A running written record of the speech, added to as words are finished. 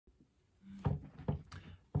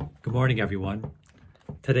Good morning, everyone.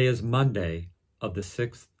 Today is Monday of the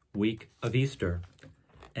 6th week of Easter,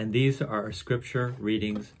 and these are our scripture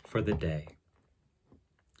readings for the day.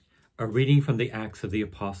 A reading from the Acts of the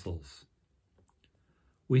Apostles.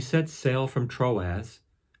 We set sail from Troas,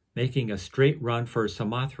 making a straight run for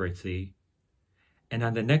Samothrace, and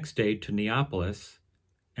on the next day to Neapolis,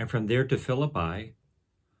 and from there to Philippi,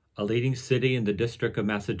 a leading city in the district of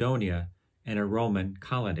Macedonia and a Roman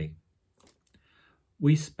colony.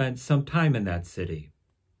 We spent some time in that city.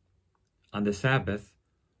 On the Sabbath,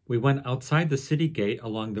 we went outside the city gate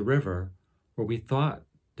along the river, where we thought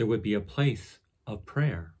there would be a place of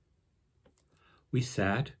prayer. We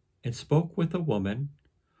sat and spoke with a woman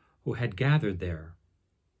who had gathered there.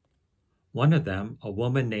 One of them, a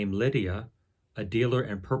woman named Lydia, a dealer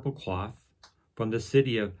in purple cloth from the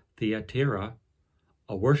city of Thyatira,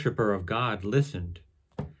 a worshiper of God, listened,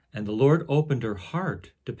 and the Lord opened her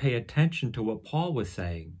heart to pay attention to what Paul was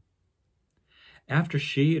saying. After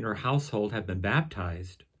she and her household had been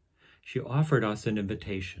baptized, she offered us an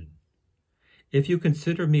invitation. If you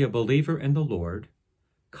consider me a believer in the Lord,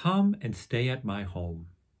 come and stay at my home.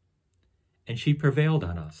 And she prevailed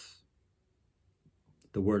on us.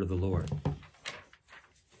 The word of the Lord.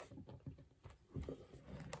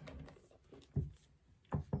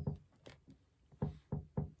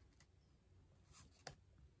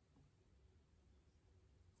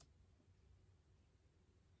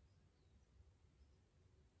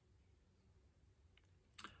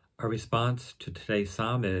 Our response to today's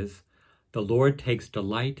psalm is, the Lord takes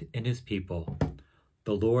delight in his people.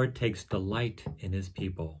 The Lord takes delight in his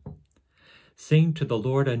people. Sing to the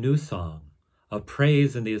Lord a new song, of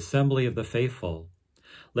praise in the assembly of the faithful.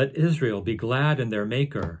 Let Israel be glad in their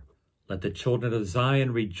Maker. Let the children of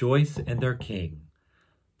Zion rejoice in their King.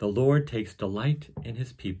 The Lord takes delight in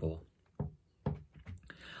his people.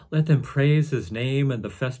 Let them praise his name in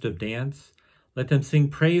the festive dance. Let them sing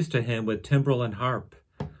praise to him with timbrel and harp.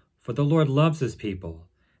 For the Lord loves his people,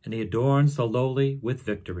 and he adorns the lowly with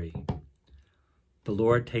victory. The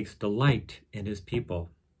Lord takes delight in his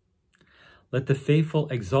people. Let the faithful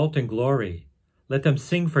exult in glory. Let them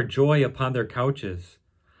sing for joy upon their couches.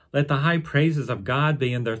 Let the high praises of God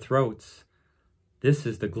be in their throats. This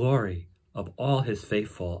is the glory of all his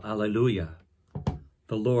faithful. Alleluia.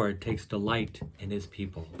 The Lord takes delight in his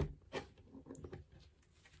people.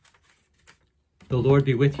 The Lord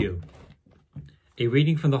be with you. A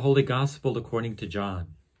reading from the Holy Gospel according to John.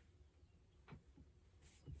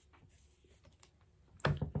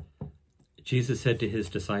 Jesus said to his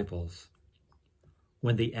disciples,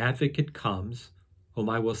 when the Advocate comes,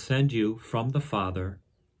 whom I will send you from the Father,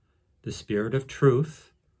 the Spirit of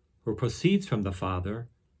truth, who proceeds from the Father,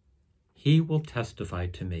 he will testify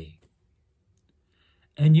to me.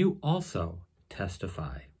 And you also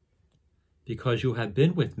testify, because you have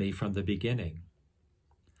been with me from the beginning.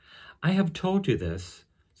 I have told you this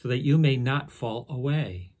so that you may not fall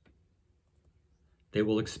away. They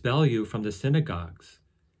will expel you from the synagogues.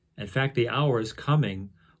 In fact, the hour is coming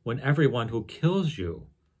when everyone who kills you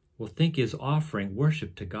will think he is offering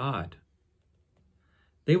worship to God.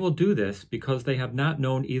 They will do this because they have not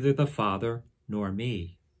known either the Father nor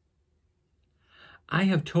me. I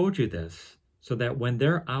have told you this so that when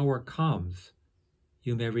their hour comes,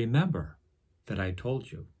 you may remember that I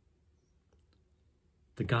told you.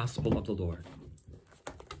 The Gospel of the Lord.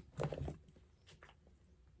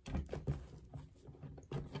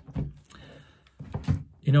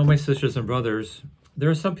 You know, my sisters and brothers,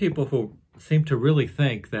 there are some people who seem to really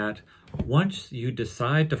think that once you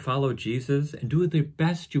decide to follow Jesus and do the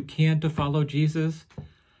best you can to follow Jesus,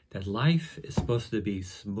 that life is supposed to be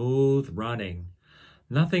smooth running.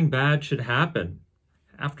 Nothing bad should happen.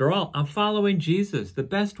 After all, I'm following Jesus the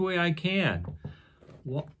best way I can.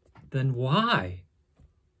 Well, then why?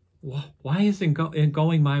 Why isn't it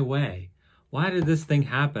going my way? Why did this thing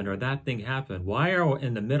happen or that thing happen? Why are we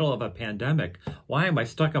in the middle of a pandemic? Why am I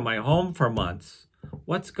stuck in my home for months?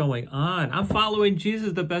 What's going on? I'm following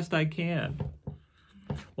Jesus the best I can.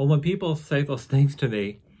 Well, when people say those things to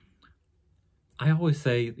me, I always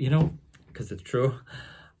say, you know, because it's true,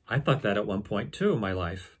 I thought that at one point too in my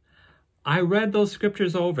life. I read those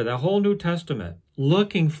scriptures over, the whole New Testament,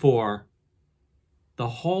 looking for the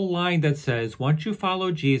whole line that says, once you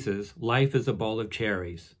follow Jesus, life is a bowl of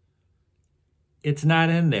cherries. It's not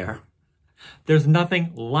in there. There's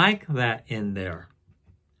nothing like that in there.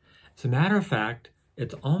 As a matter of fact,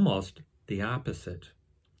 it's almost the opposite.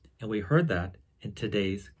 And we heard that in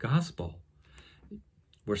today's gospel.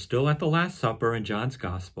 We're still at the Last Supper in John's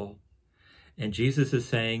gospel. And Jesus is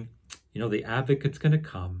saying, you know, the Advocate's going to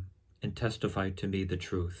come and testify to me the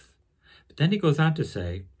truth. But then he goes on to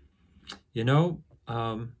say, you know,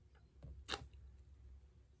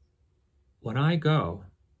 when I go,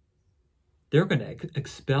 they're going to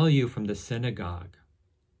expel you from the synagogue.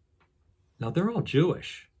 Now, they're all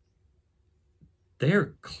Jewish.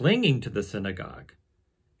 They're clinging to the synagogue,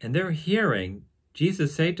 and they're hearing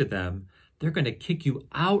Jesus say to them, they're going to kick you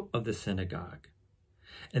out of the synagogue.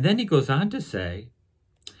 And then he goes on to say,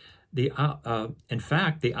 in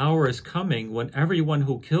fact, the hour is coming when everyone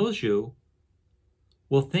who kills you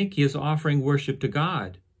will think he is offering worship to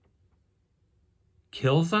God.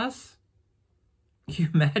 Kills us? Can you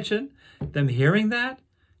imagine them hearing that?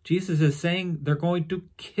 Jesus is saying they're going to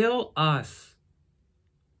kill us.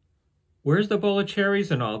 Where's the bowl of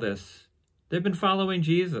cherries in all this? They've been following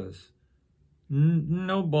Jesus.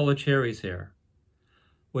 No bowl of cherries here.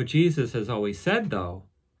 What Jesus has always said, though,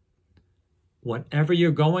 whenever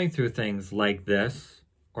you're going through things like this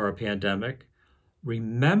or a pandemic,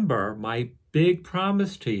 remember my big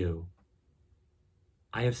promise to you.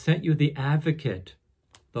 I have sent you the advocate,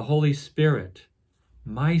 the Holy Spirit,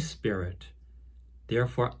 my Spirit.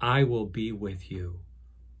 Therefore, I will be with you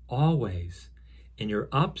always, in your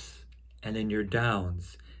ups and in your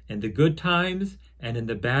downs, in the good times and in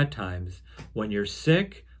the bad times, when you're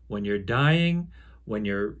sick, when you're dying, when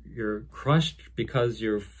you're crushed because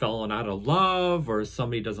you're fallen out of love, or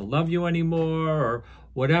somebody doesn't love you anymore, or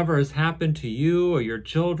whatever has happened to you or your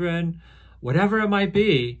children, whatever it might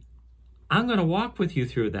be, I'm going to walk with you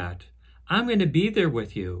through that. I'm going to be there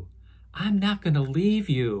with you. I'm not going to leave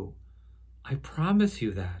you. I promise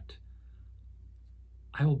you that.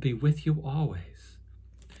 I will be with you always.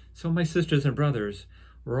 So my sisters and brothers,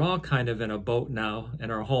 we're all kind of in a boat now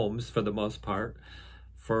in our homes for the most part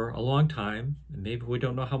for a long time, and maybe we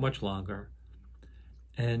don't know how much longer.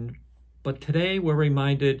 But today we're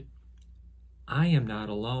reminded, I am not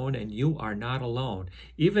alone and you are not alone.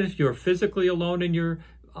 Even if you're physically alone and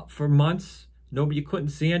for months, you couldn't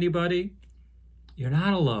see anybody, you're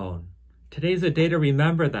not alone. Today's a day to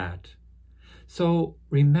remember that. So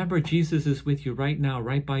remember, Jesus is with you right now,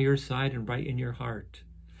 right by your side and right in your heart.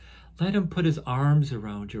 Let him put his arms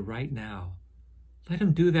around you right now. Let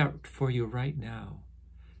him do that for you right now.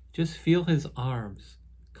 Just feel his arms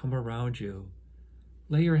come around you.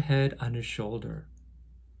 Lay your head on his shoulder.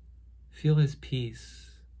 Feel his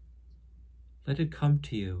peace. Let it come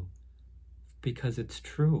to you because it's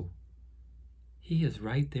true. He is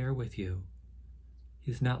right there with you.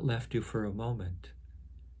 He's not left you for a moment.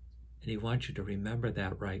 And he wants you to remember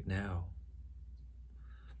that right now.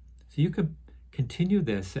 So you could continue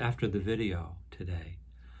this after the video today.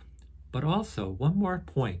 But also, one more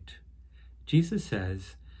point. Jesus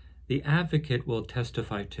says, the advocate will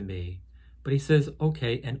testify to me. But he says,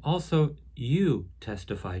 okay, and also you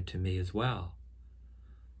testify to me as well.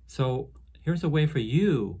 So here's a way for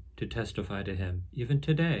you to testify to him, even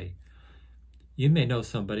today. You may know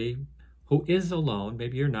somebody who is alone,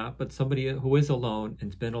 maybe you're not, but somebody who is alone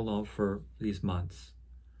and's been alone for these months.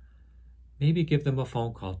 Maybe give them a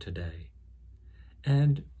phone call today.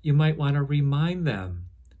 And you might want to remind them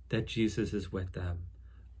that Jesus is with them,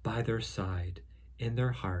 by their side, in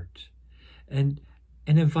their heart. And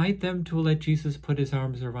invite them to let Jesus put his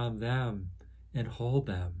arms around them and hold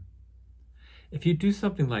them. If you do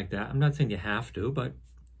something like that, I'm not saying you have to, but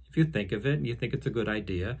if you think of it and you think it's a good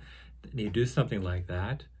idea, and you do something like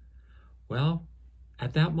that, well,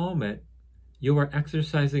 at that moment, you are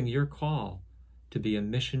exercising your call to be a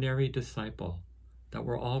missionary disciple that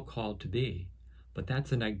we're all called to be. But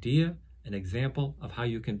that's an idea, an example of how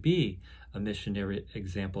you can be a missionary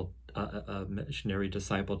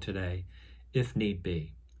disciple today, if need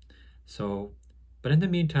be. So, but in the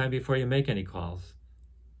meantime, before you make any calls,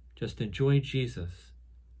 just enjoy Jesus,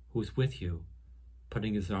 who's with you,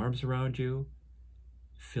 putting his arms around you,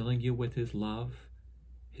 filling you with his love,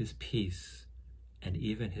 his peace, and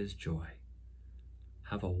even his joy.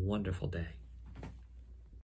 Have a wonderful day.